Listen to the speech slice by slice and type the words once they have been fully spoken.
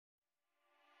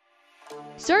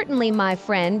Certainly, my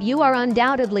friend, you are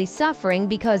undoubtedly suffering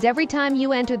because every time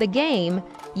you enter the game,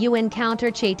 you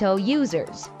encounter Chato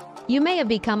users. You may have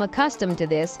become accustomed to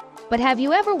this, but have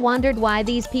you ever wondered why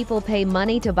these people pay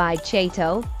money to buy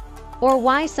Chato? Or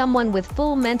why someone with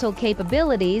full mental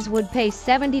capabilities would pay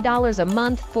 $70 a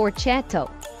month for Chato?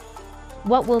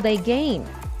 What will they gain?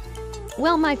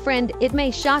 Well, my friend, it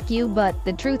may shock you, but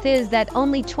the truth is that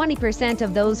only 20%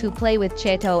 of those who play with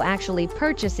Chato actually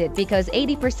purchase it because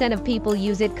 80% of people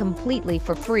use it completely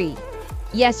for free.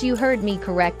 Yes, you heard me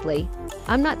correctly.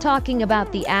 I'm not talking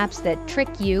about the apps that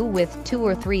trick you with 2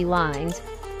 or 3 lines,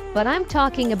 but I'm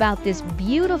talking about this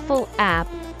beautiful app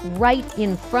right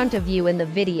in front of you in the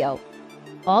video.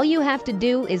 All you have to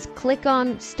do is click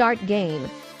on Start Game,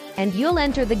 and you'll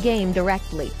enter the game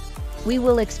directly. We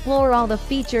will explore all the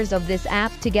features of this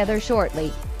app together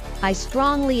shortly. I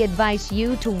strongly advise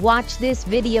you to watch this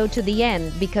video to the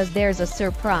end because there's a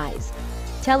surprise.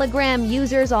 Telegram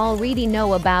users already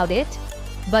know about it,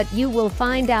 but you will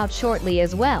find out shortly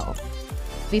as well.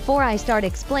 Before I start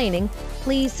explaining,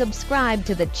 please subscribe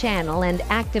to the channel and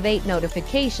activate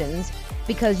notifications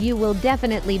because you will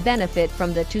definitely benefit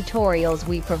from the tutorials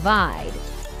we provide.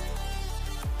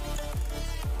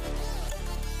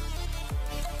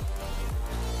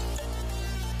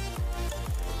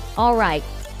 Alright,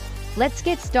 let's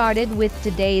get started with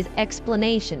today's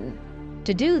explanation.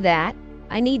 To do that,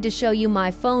 I need to show you my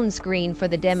phone screen for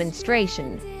the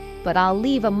demonstration, but I'll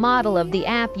leave a model of the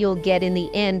app you'll get in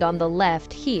the end on the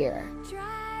left here.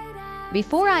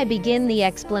 Before I begin the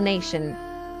explanation,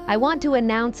 I want to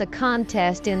announce a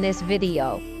contest in this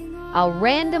video. I'll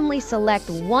randomly select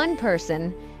one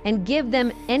person and give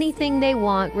them anything they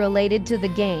want related to the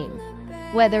game,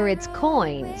 whether it's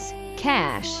coins,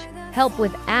 cash, help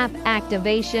with app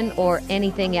activation, or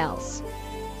anything else.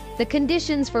 The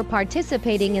conditions for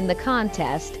participating in the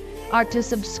contest are to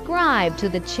subscribe to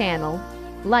the channel,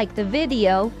 like the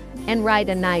video, and write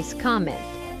a nice comment.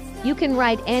 You can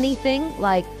write anything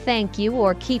like thank you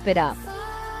or keep it up.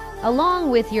 Along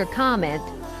with your comment,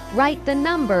 write the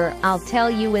number I'll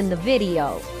tell you in the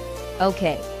video.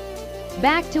 Okay,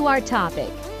 back to our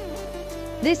topic.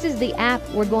 This is the app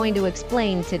we're going to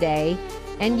explain today,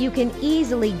 and you can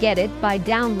easily get it by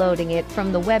downloading it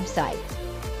from the website.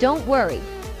 Don't worry,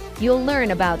 you'll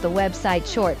learn about the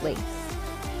website shortly.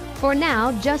 For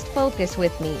now, just focus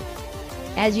with me.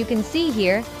 As you can see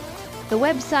here, the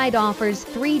website offers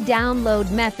 3 download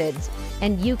methods,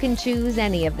 and you can choose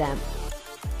any of them.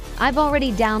 I've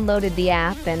already downloaded the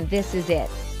app, and this is it.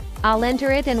 I'll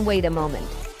enter it and wait a moment.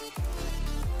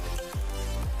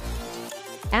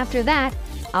 After that,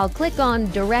 I'll click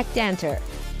on Direct Enter.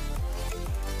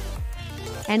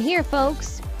 And here,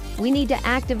 folks, we need to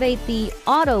activate the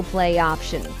autoplay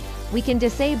option. We can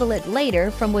disable it later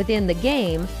from within the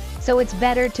game, so it's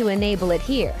better to enable it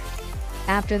here.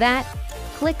 After that,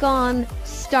 click on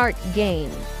Start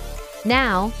Game.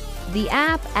 Now, the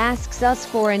app asks us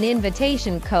for an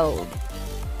invitation code.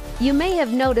 You may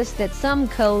have noticed that some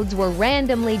codes were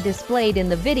randomly displayed in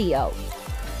the video.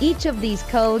 Each of these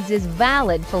codes is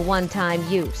valid for one-time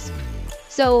use.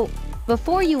 So,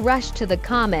 before you rush to the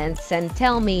comments and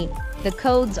tell me the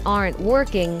codes aren't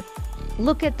working,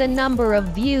 look at the number of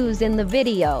views in the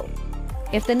video.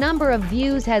 If the number of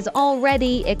views has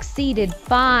already exceeded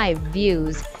 5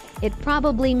 views, it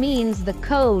probably means the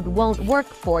code won't work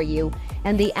for you,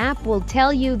 and the app will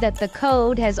tell you that the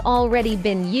code has already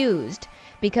been used,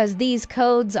 because these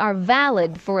codes are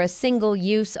valid for a single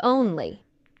use only.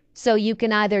 So you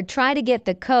can either try to get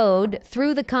the code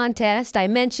through the contest I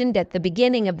mentioned at the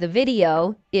beginning of the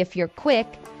video, if you're quick,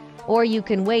 or you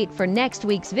can wait for next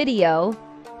week's video,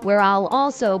 where I'll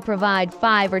also provide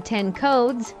 5 or 10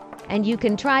 codes, and you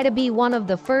can try to be one of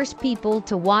the first people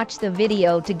to watch the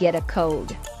video to get a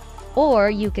code. Or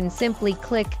you can simply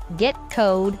click Get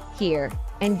Code here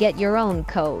and get your own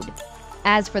code.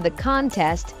 As for the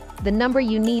contest, the number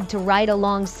you need to write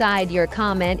alongside your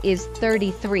comment is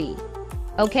 33.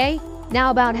 Okay,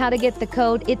 now about how to get the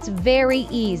code, it's very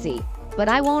easy, but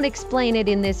I won't explain it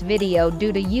in this video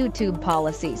due to YouTube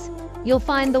policies. You'll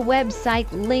find the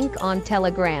website link on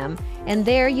Telegram, and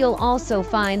there you'll also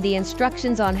find the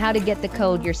instructions on how to get the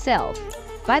code yourself.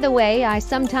 By the way, I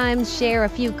sometimes share a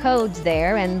few codes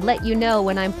there and let you know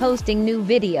when I'm posting new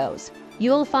videos.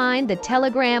 You'll find the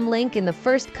Telegram link in the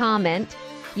first comment.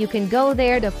 You can go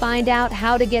there to find out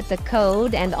how to get the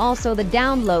code and also the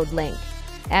download link.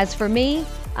 As for me,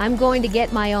 I'm going to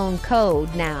get my own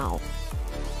code now.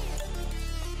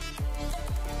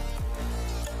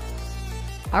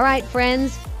 Alright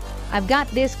friends, I've got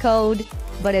this code,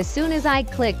 but as soon as I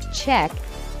click check,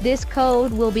 this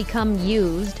code will become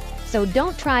used, so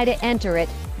don't try to enter it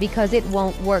because it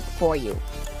won't work for you.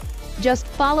 Just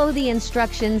follow the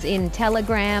instructions in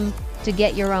Telegram to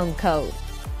get your own code.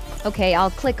 Okay,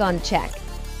 I'll click on check.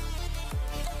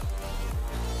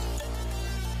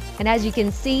 And as you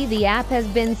can see, the app has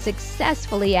been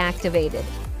successfully activated.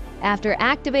 After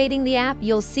activating the app,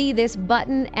 you'll see this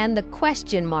button and the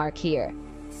question mark here.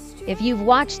 If you've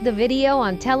watched the video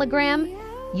on Telegram,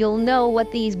 you'll know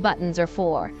what these buttons are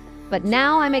for. But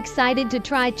now I'm excited to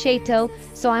try Cheto,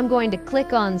 so I'm going to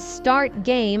click on Start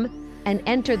Game and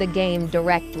enter the game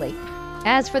directly.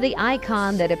 As for the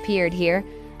icon that appeared here,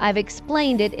 I've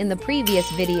explained it in the previous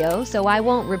video, so I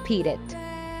won't repeat it.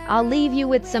 I'll leave you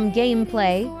with some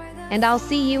gameplay, and I'll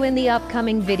see you in the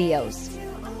upcoming videos.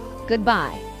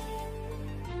 Goodbye.